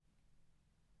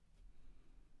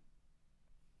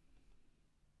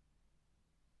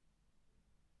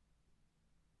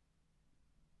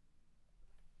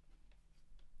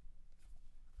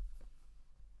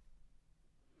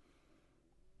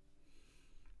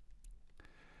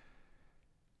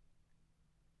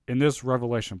In this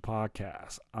Revelation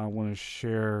podcast, I want to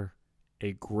share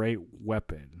a great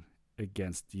weapon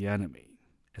against the enemy,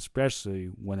 especially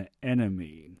when an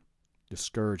enemy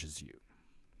discourages you.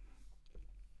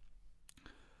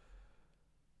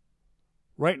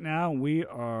 Right now, we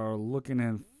are looking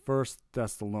in 1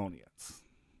 Thessalonians,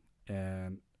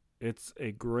 and it's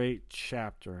a great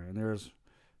chapter, and there's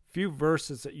a few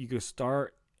verses that you could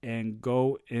start and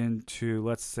go into,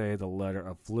 let's say, the letter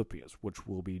of Philippians, which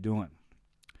we'll be doing.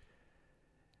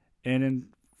 And in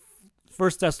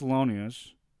 1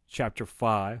 Thessalonians chapter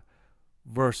 5,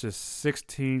 verses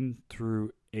 16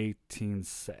 through 18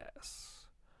 says,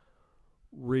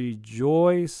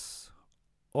 "Rejoice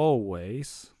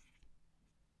always,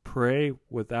 pray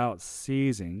without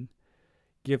ceasing,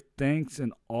 give thanks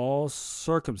in all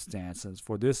circumstances,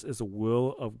 for this is the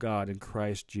will of God in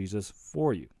Christ Jesus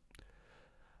for you."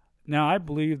 Now, I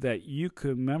believe that you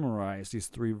could memorize these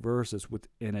three verses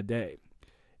within a day.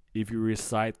 If you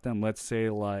recite them, let's say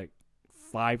like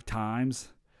 5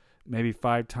 times, maybe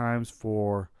 5 times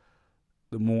for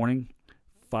the morning,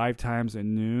 5 times at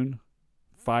noon,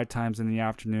 5 times in the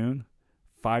afternoon,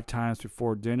 5 times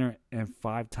before dinner, and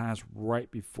 5 times right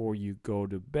before you go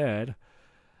to bed,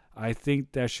 I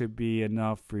think that should be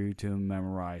enough for you to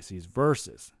memorize these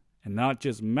verses. And not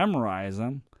just memorize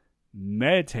them,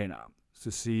 meditate on them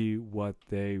to see what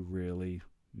they really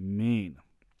mean.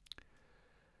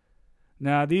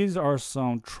 Now, these are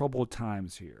some troubled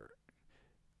times here.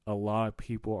 A lot of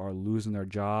people are losing their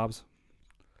jobs.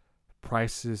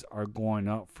 Prices are going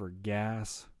up for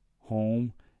gas,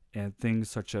 home, and things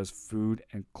such as food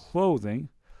and clothing.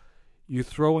 You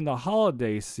throw in the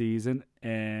holiday season,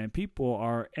 and people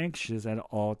are anxious at an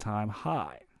all-time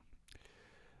high.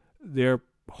 They're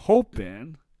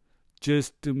hoping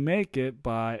just to make it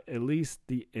by at least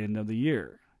the end of the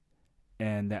year,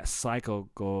 and that cycle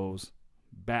goes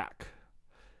back.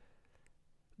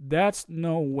 That's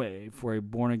no way for a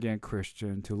born-again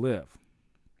Christian to live.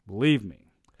 Believe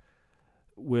me.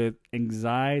 With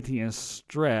anxiety and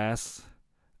stress,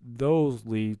 those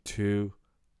lead to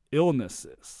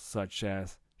illnesses such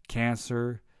as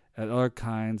cancer and other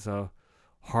kinds of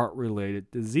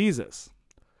heart-related diseases.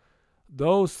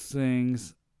 Those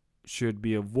things should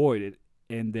be avoided,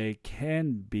 and they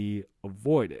can be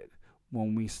avoided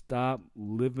when we stop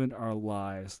living our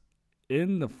lives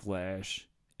in the flesh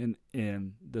and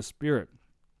in the Spirit.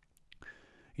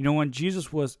 You know, when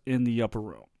Jesus was in the upper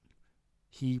room,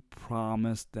 he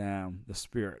promised them the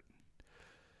Spirit.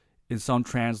 In some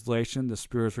translation, the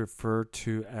Spirit is referred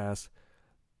to as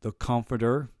the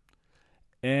Comforter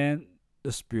and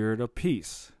the Spirit of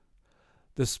Peace.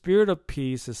 The Spirit of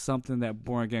Peace is something that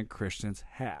born-again Christians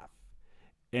have.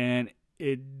 And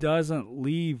it doesn't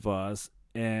leave us,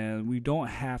 and we don't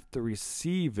have to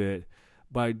receive it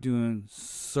by doing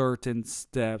certain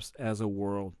steps as the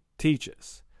world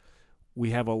teaches.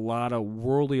 We have a lot of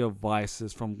worldly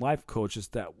advices from life coaches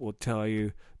that will tell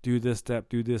you, do this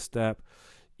step,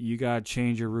 you got to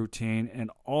change your routine, and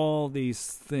all these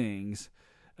things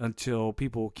until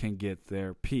people can get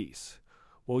their peace.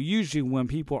 Well, usually when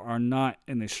people are not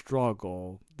in a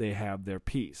struggle, they have their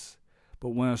peace.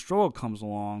 But when a struggle comes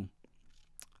along,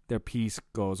 their peace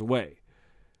goes away.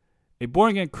 A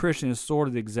born-again Christian is sort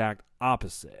of the exact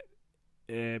opposite.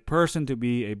 A person to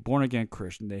be a born-again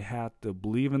Christian, they have to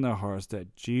believe in their hearts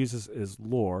that Jesus is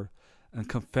Lord and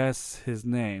confess his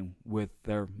name with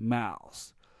their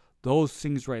mouths. Those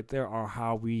things right there are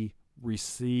how we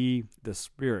receive the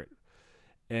Spirit.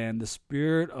 And the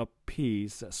Spirit of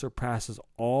peace that surpasses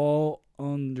all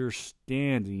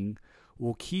understanding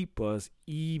will keep us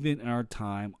even in our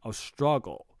time of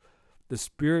struggle. The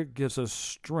Spirit gives us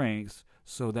strength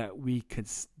so that we can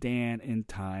stand in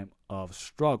time of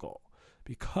struggle,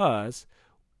 because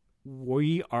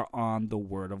we are on the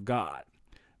Word of God.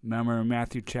 Remember in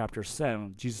Matthew chapter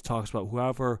 7, Jesus talks about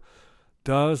whoever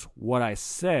does what I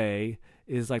say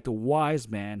is like the wise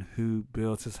man who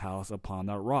builds his house upon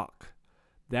that rock.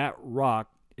 That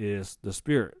rock is the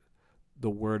Spirit,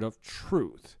 the Word of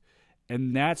truth.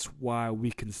 And that's why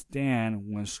we can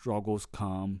stand when struggles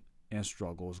come and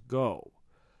struggles go.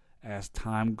 As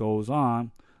time goes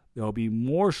on, there'll be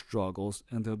more struggles,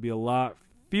 and they'll be a lot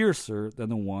fiercer than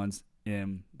the ones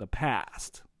in the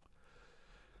past.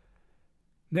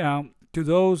 Now, to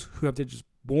those who have just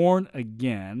born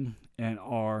again and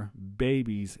are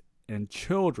babies and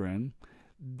children,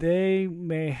 they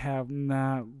may have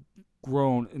not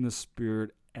grown in the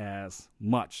Spirit as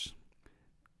much.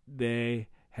 They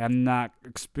have not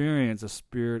experienced the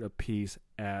Spirit of peace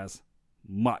as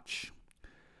much.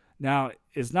 Now,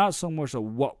 it's not so much of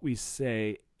what we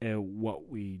say and what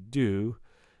we do.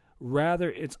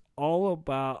 Rather, it's all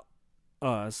about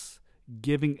us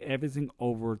giving everything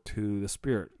over to the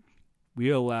Spirit. We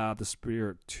allow the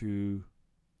Spirit to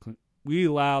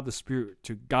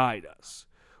guide us.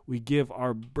 We give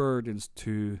our burdens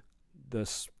to the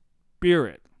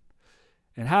Spirit.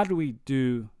 And how do we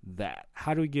do that?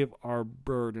 How do we give our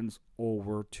burdens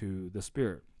over to the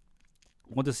Spirit?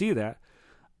 Well, to see that,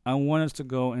 I want us to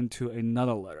go into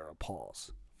another letter of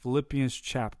Paul's, Philippians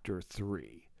chapter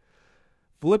 3.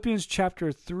 Philippians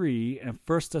chapter 3 and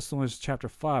 1 Thessalonians chapter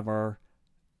 5 are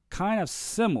kind of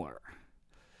similar.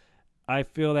 I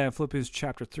feel that in Philippians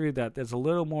chapter 3 that there's a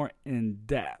little more in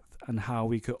depth on how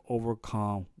we could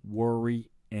overcome worry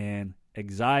and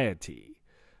anxiety.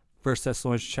 1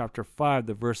 Thessalonians chapter 5,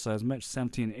 the verses I mentioned,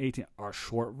 17 and 18, are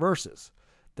short verses.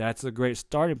 That's a great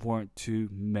starting point to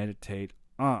meditate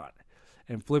on.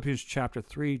 And Philippians chapter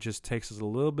 3 just takes us a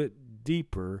little bit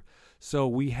deeper, so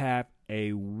we have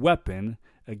a weapon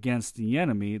against the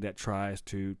enemy that tries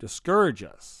to discourage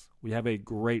us. We have a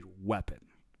great weapon.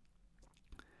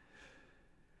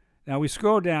 Now we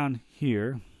scroll down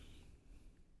here.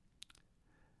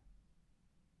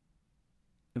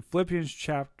 In Philippians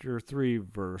chapter 3,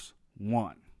 verse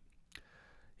 1,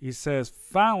 he says,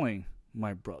 "Finally,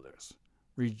 my brothers,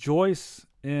 rejoice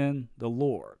in the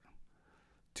Lord.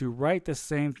 To write the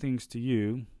same things to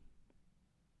you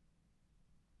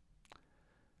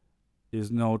is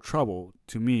no trouble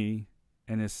to me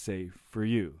and is safe for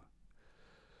you."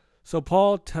 So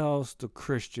Paul tells the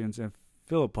Christians in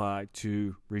Philippi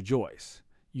to rejoice.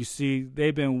 You see,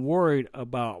 they've been worried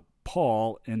about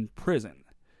Paul in prison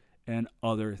and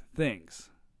other things.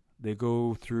 They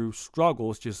go through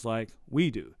struggles just like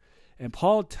we do. And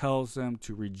Paul tells them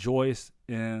to rejoice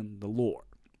in the Lord.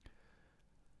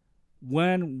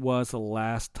 When was the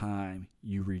last time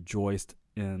you rejoiced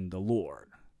in the Lord?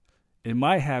 It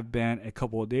might have been a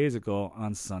couple of days ago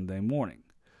on Sunday morning.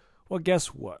 Well, guess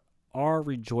what? Our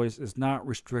rejoice is not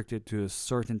restricted to a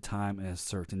certain time and a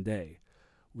certain day.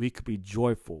 We could be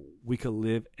joyful. We could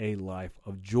live a life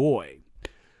of joy.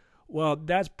 Well,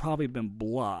 that's probably been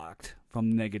blocked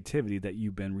from negativity that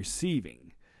you've been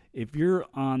receiving. If you're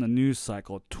on the news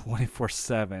cycle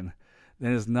 24/7,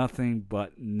 then there's nothing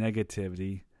but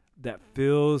negativity that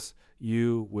fills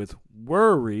you with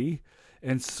worry,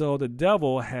 and so the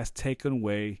devil has taken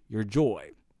away your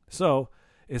joy. So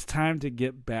it's time to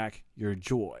get back your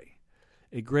joy.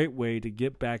 A great way to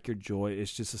get back your joy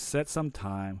is just to set some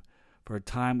time for a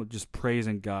time of just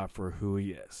praising God for who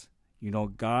He is. You know,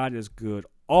 God is good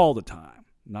all the time,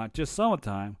 not just some of the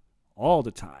time, all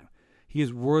the time. He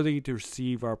is worthy to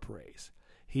receive our praise.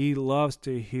 He loves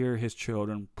to hear His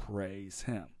children praise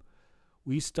Him.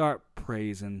 We start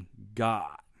praising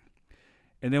God.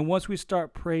 And then once we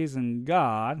start praising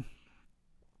God,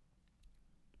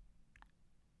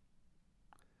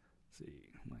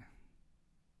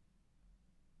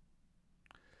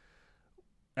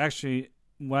 actually,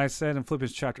 what I said in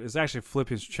Philippians chapter is actually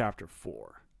Philippians chapter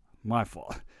 4. My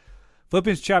fault.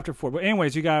 Philippians chapter 4. But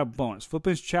anyways, you got a bonus.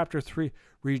 Philippians chapter 3,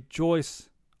 rejoice.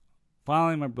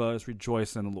 Finally, my brothers,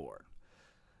 rejoice in the Lord.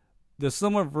 The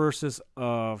similar verses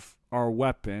of our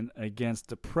weapon against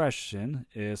depression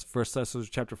is 1 Thessalonians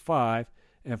chapter 5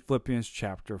 and Philippians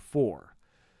chapter 4.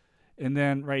 And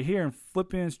then right here in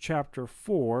Philippians chapter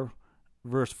 4,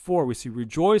 verse 4, we see,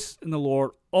 rejoice in the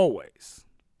Lord always.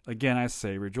 Again, I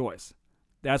say rejoice.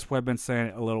 That's what I've been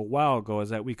saying a little while ago, is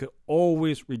that we could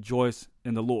always rejoice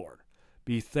in the Lord.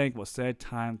 Be thankful. Set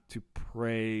time to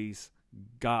praise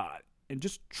God. And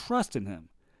just trust in Him.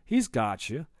 He's got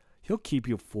you. He'll keep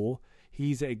you full.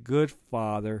 He's a good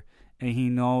Father, and He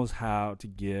knows how to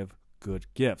give good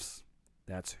gifts.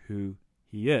 That's who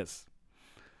He is.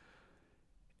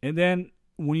 And then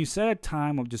when you set a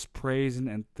time of just praising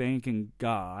and thanking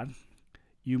God,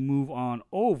 you move on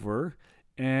over,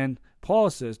 and Paul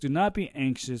says, do not be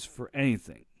anxious for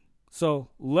anything. So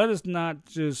let us not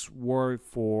just worry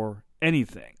for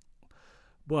anything,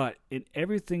 but in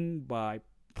everything by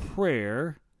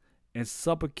prayer and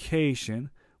supplication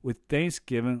with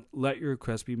thanksgiving, let your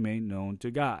requests be made known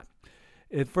to God.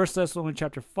 In 1 Thessalonians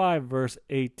chapter 5, verse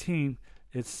 18,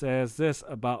 it says this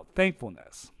about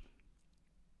thankfulness.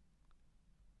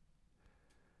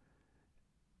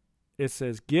 It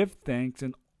says, give thanks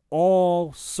in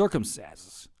all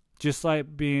circumstances. Just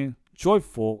like being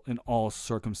joyful in all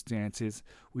circumstances,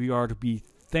 we are to be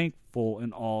thankful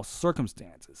in all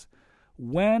circumstances.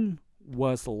 When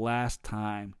was the last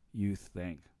time you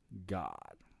thanked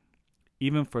God?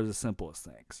 Even for the simplest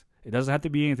things. It doesn't have to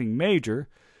be anything major,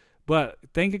 but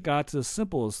thanking God to the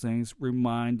simplest things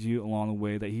reminds you along the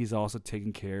way that He's also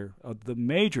taking care of the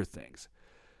major things.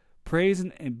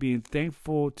 Praising and being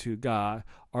thankful to God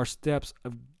are steps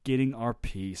of getting our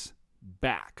peace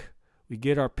back. We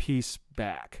get our peace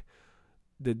back.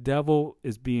 The devil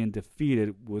is being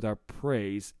defeated with our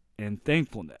praise and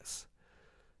thankfulness.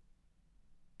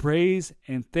 Praise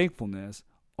and thankfulness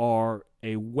are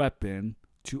a weapon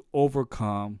to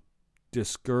overcome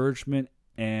discouragement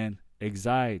and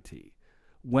anxiety.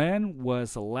 When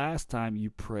was the last time you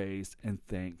praised and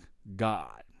thanked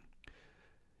God?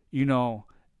 You know,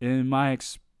 in my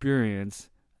experience,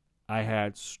 I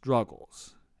had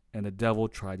struggles, and the devil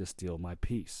tried to steal my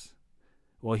peace.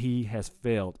 Well, he has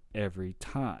failed every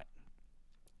time.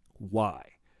 Why?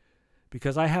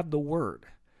 Because I have the Word.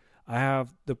 I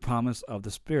have the promise of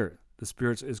the Spirit. The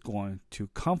Spirit is going to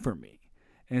comfort me.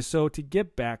 And so to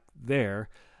get back there,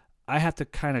 I have to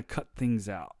kind of cut things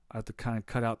out. I have to kind of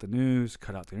cut out the news,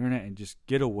 cut out the internet, and just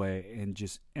get away and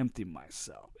just empty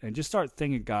myself. And just start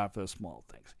thanking God for the small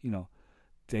things. You know,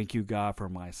 thank you, God, for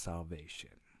my salvation.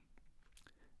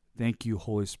 Thank you,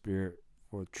 Holy Spirit,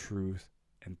 for truth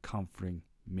and comforting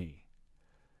me.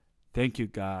 Thank you,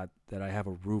 God, that I have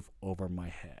a roof over my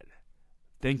head.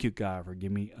 Thank you, God, for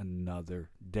giving me another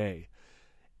day.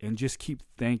 And just keep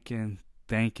thanking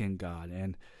God,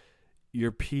 and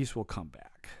your peace will come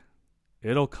back.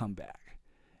 It'll come back.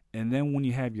 And then when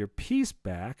you have your peace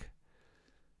back,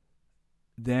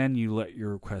 then you let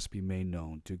your request be made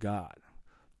known to God.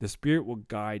 The Spirit will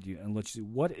guide you and let you see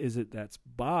what is it that's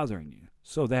bothering you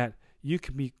so that you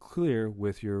can be clear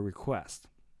with your request.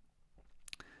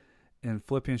 In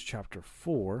Philippians chapter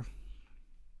 4,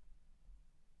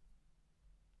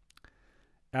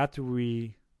 after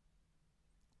we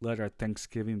let our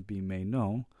thanksgiving be made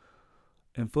known,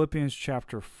 in Philippians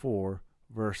chapter 4,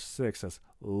 verse 6 says,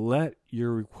 let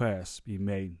your requests be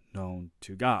made known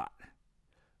to God.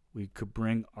 We could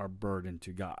bring our burden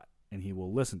to God, and He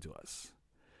will listen to us.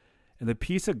 And the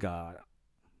peace of God,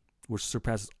 which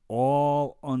surpasses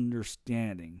all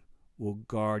understanding, will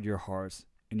guard your hearts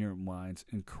and your minds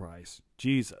in Christ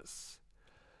Jesus.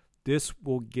 This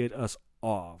will get us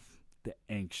off the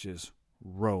anxious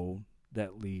road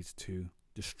that leads to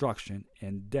destruction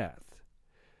and death.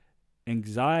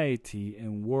 Anxiety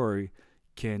and worry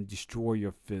can destroy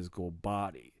your physical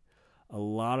body. A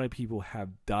lot of people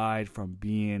have died from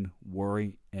being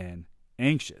worried and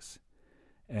anxious.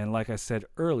 And like I said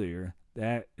earlier,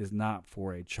 that is not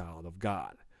for a child of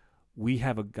God. We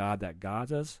have a God that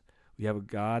guides us. We have a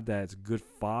God that's a good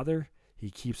Father. He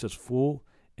keeps us full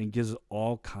and gives us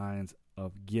all kinds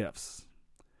of gifts.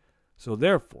 So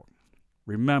therefore,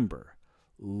 remember,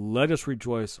 let us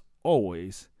rejoice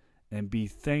always and be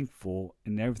thankful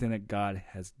in everything that God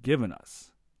has given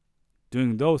us.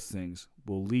 Doing those things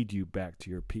will lead you back to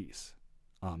your peace.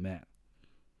 Amen.